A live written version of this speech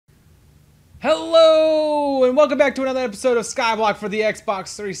Hello, and welcome back to another episode of SkyBlock for the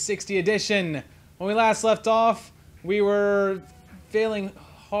Xbox 360 edition. When we last left off, we were failing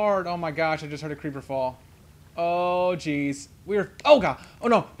hard. Oh my gosh, I just heard a creeper fall. Oh jeez. Oh god. Oh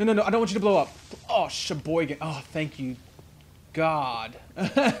no, no, I don't want you to blow up. Oh, Sheboygan. Oh, thank you, God.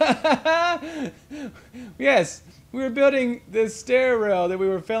 Yes, we were building this stair rail that we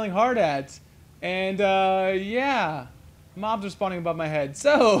were failing hard at. And, yeah. Mobs are spawning above my head.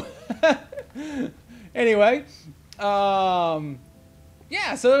 So, anyway,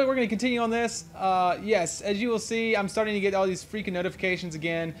 yeah, so we're going to continue on this. Yes, as you will see, I'm starting to get all these freaking notifications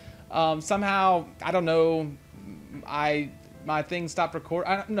again. Somehow, I don't know, my thing stopped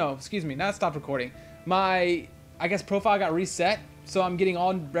recording. No, excuse me, not stopped recording. My, I guess, profile got reset, so I'm getting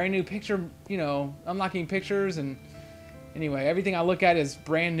all brand new picture, you know, unlocking pictures, and anyway, everything I look at is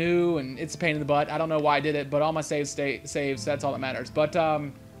brand new, and it's a pain in the butt. I don't know why I did it, but all my saves saves, that's all that matters. But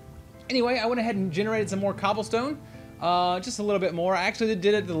anyway, I went ahead and generated some more cobblestone, just a little bit more. I actually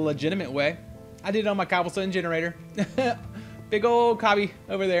did it the legitimate way. I did it on my cobblestone generator. Big old cobby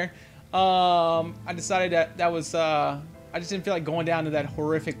over there. I decided that was, I just didn't feel like going down to that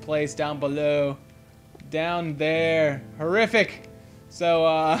horrific place down below. Down there. Horrific. So,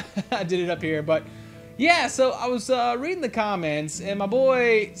 I did it up here, but yeah, so I was reading the comments, and my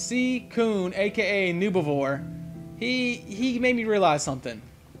boy C. Coon, aka Noobivore, he made me realize something.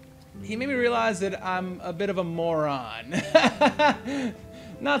 He made me realize that I'm a bit of a moron.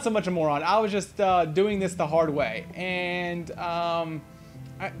 Not so much a moron. I was just doing this the hard way, and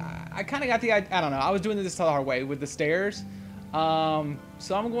I kind of got the idea. I don't know. I was doing this the hard way with the stairs.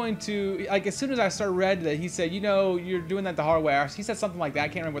 So I'm going to, like, as soon as I read that he said, you know, you're doing that the hard way. He said something like that. I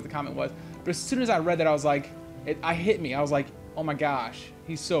can't remember what the comment was. But as soon as I read that, I was like, it hit me. I was like, oh my gosh,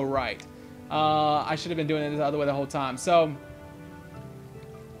 he's so right. I should have been doing it the other way the whole time. So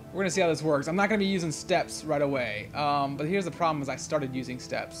we're going to see how this works. I'm not going to be using steps right away. But here's the problem is I started using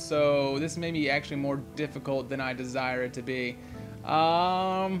steps. So this may be actually more difficult than I desire it to be.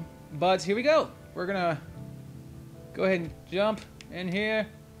 But here we go. We're going to go ahead and jump in here.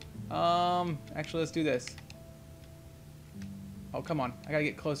 Actually, let's do this. Oh, come on. I got to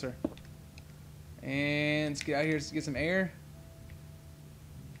get closer. And let's get out here to get some air.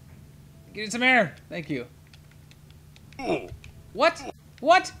 Get some air. Thank you. What?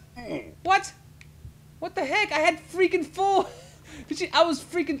 What? What? What the heck? I had freaking full. I was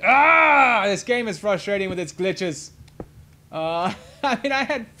freaking. Ah! This game is frustrating with its glitches. I mean, I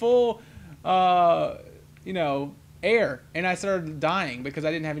had full, you know, air, and I started dying because I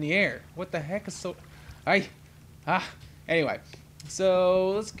didn't have any air. What the heck is so? Anyway,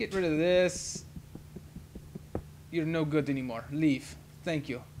 so let's get rid of this. You're no good anymore. Leave. Thank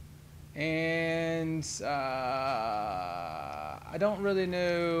you. And I don't really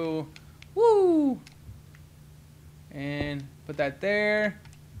know. Woo! And put that there.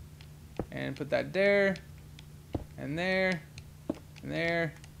 And put that there. And there. And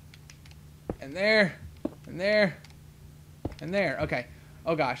there. And there. And there. And there. Okay.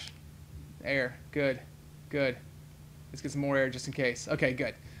 Oh gosh. Air. Good. Good. Let's get some more air just in case. Okay,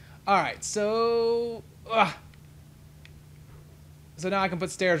 good. Alright, so so now I can put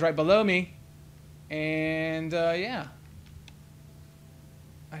stairs right below me. And yeah.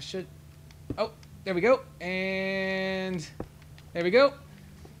 I should. Oh, there we go. And there we go.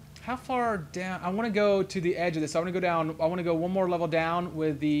 How far down? I want to go to the edge of this. So I want to go down. I want to go one more level down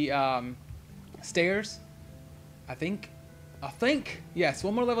with the stairs. I think. Yes,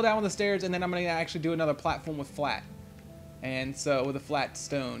 one more level down with the stairs, and then I'm going to actually do another platform with flat. And so, with a flat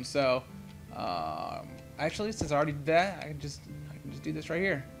stone. So, actually, since I already did that, I can just do this right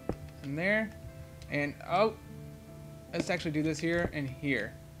here. And there. And, oh. Let's actually do this here and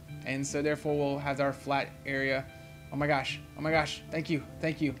here. And so, therefore, we'll have our flat area. Oh my gosh. Oh my gosh. Thank you.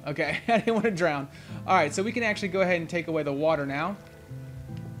 Thank you. Okay. I didn't want to drown. Alright, so we can actually go ahead and take away the water now.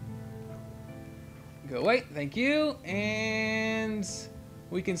 Go away. Thank you. And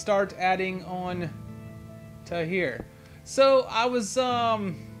we can start adding on to here. So I was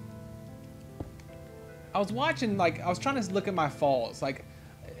watching, like, I was trying to look at my falls. Like,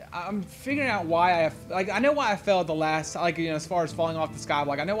 I'm figuring out why I know why I fell the last, like, you know, as far as falling off the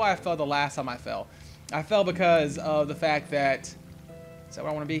skyblock. I know why I fell the last time I fell. I fell because of the fact that, is that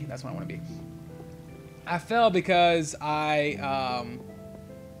what I want to be? That's what I want to be. I fell because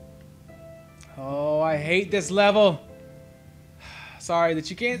oh, I hate this level. Sorry that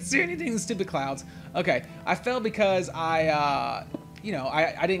you can't see anything, the stupid clouds. Okay, I fell because you know,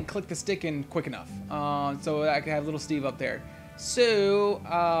 I didn't click the stick in quick enough. So I could have little Steve up there. So,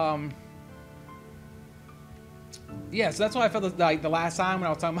 yeah, so that's why I felt like the last time when I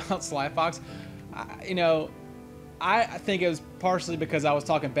was talking about Sly Fox, you know, I think it was partially because I was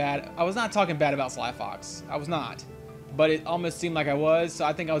talking bad. I was not talking bad about Sly Fox. I was not. But it almost seemed like I was, so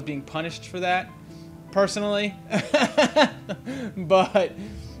I think I was being punished for that, personally. But,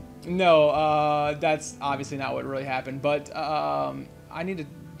 no, that's obviously not what really happened. But I need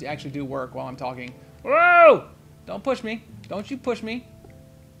to actually do work while I'm talking. Whoa! Don't push me. Don't you push me.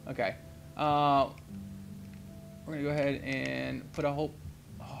 Okay. We're going to go ahead and put a whole...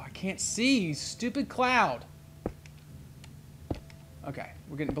 Oh, I can't see, you stupid cloud. Okay,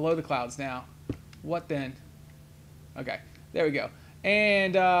 we're getting below the clouds now. What then? Okay, there we go.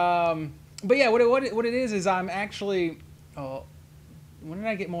 And, but yeah, what it is I'm actually... Oh, when did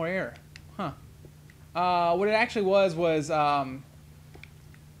I get more air? Huh. What it actually was,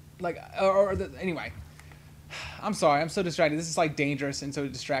 like, anyway. I'm sorry, I'm so distracted. This is, like, dangerous, and so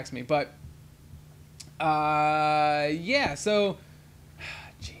it distracts me. But, yeah, so...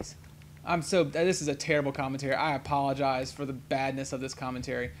 Jeez. This is a terrible commentary. I apologize for the badness of this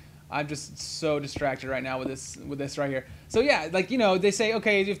commentary. I'm just so distracted right now with this right here. So yeah, like, you know, they say,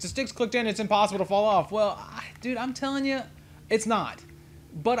 okay, if the stick's clicked in, it's impossible to fall off. Well, dude, I'm telling you, it's not.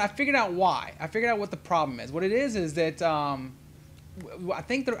 But I figured out why. I figured out what the problem is. What it is that I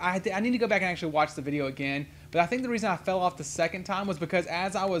think I need to go back and actually watch the video again. But I think the reason I fell off the second time was because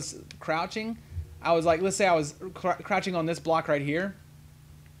as I was crouching, I was like, let's say I was crouching on this block right here.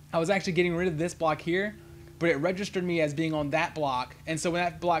 I was actually getting rid of this block here, but it registered me as being on that block, and so when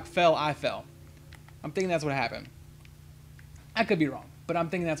that block fell, I fell. I'm thinking that's what happened. I could be wrong, but I'm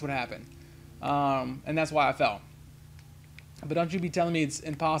thinking that's what happened. And that's why I fell. But don't you be telling me it's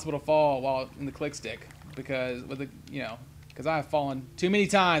impossible to fall while in the click stick, because with the, you know, because I have fallen too many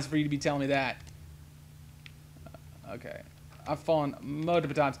times for you to be telling me that. Okay. I've fallen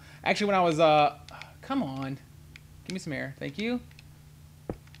multiple times. Actually, when I was, come on. Give me some air. Thank you.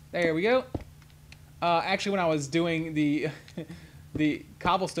 There we go. Actually, when I was doing the the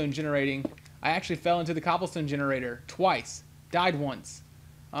cobblestone generating, I actually fell into the cobblestone generator twice. Died once.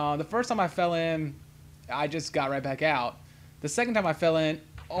 The first time I fell in, I just got right back out. The second time I fell in,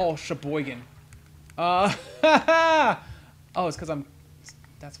 oh, sheboygan. Oh, it's because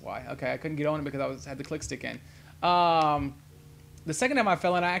that's why. Okay, I couldn't get on it because had the click stick in. The second time I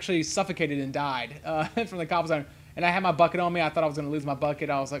fell in, I actually suffocated and died from the cobblestone. And I had my bucket on me. I thought I was going to lose my bucket.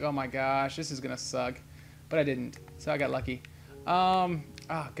 I was like, oh my gosh, this is going to suck. But I didn't. So I got lucky. Oh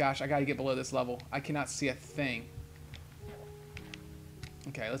gosh, I got to get below this level. I cannot see a thing.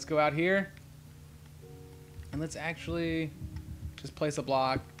 Okay, let's go out here. And let's actually just place a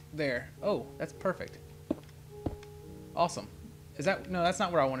block there. Oh, that's perfect. Awesome. Is that... No, that's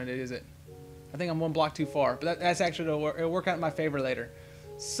not where I wanted it, is it? I think I'm one block too far. But that's actually... It'll work out in my favor later.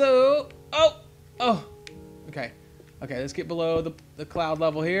 So... Oh! Okay. Okay, let's get below the cloud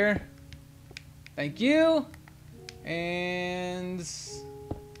level here. Thank you. And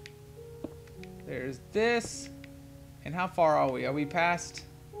there's this. And how far are we? Are we past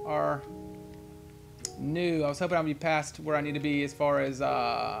our... No, I was hoping I'd be past where I need to be as far as,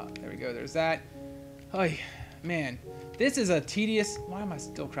 there we go, there's that. Oh, man. This is a tedious... Why am I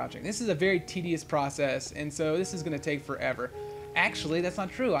still crouching? This is a very tedious process, and so this is going to take forever. Actually, that's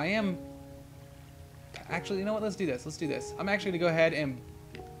not true. I am... Actually, you know what? Let's do this. Let's do this. I'm actually going to go ahead and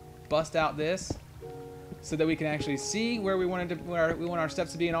bust out this so that we can actually see where we want our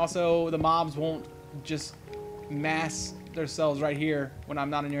steps to be, and also the mobs won't just mass themselves right here when I'm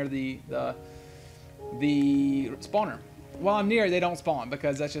not near the spawner. While I'm near it, they don't spawn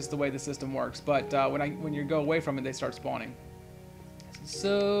because that's just the way the system works. But when you go away from it, they start spawning.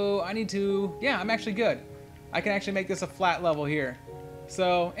 So I need to... Yeah, I'm actually good. I can actually make this a flat level here.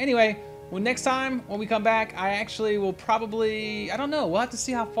 So anyway... Well, next time when we come back, I actually will probably, I don't know, we'll have to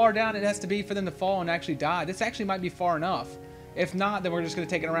see how far down it has to be for them to fall and actually die. This actually might be far enough. If not, then we're just going to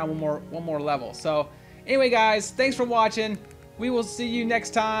take it around one more level. So, anyway, guys, thanks for watching. We will see you next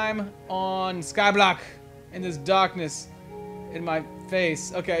time on SkyBlock in this darkness in my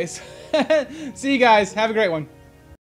face. Okay, so see you guys. Have a great one.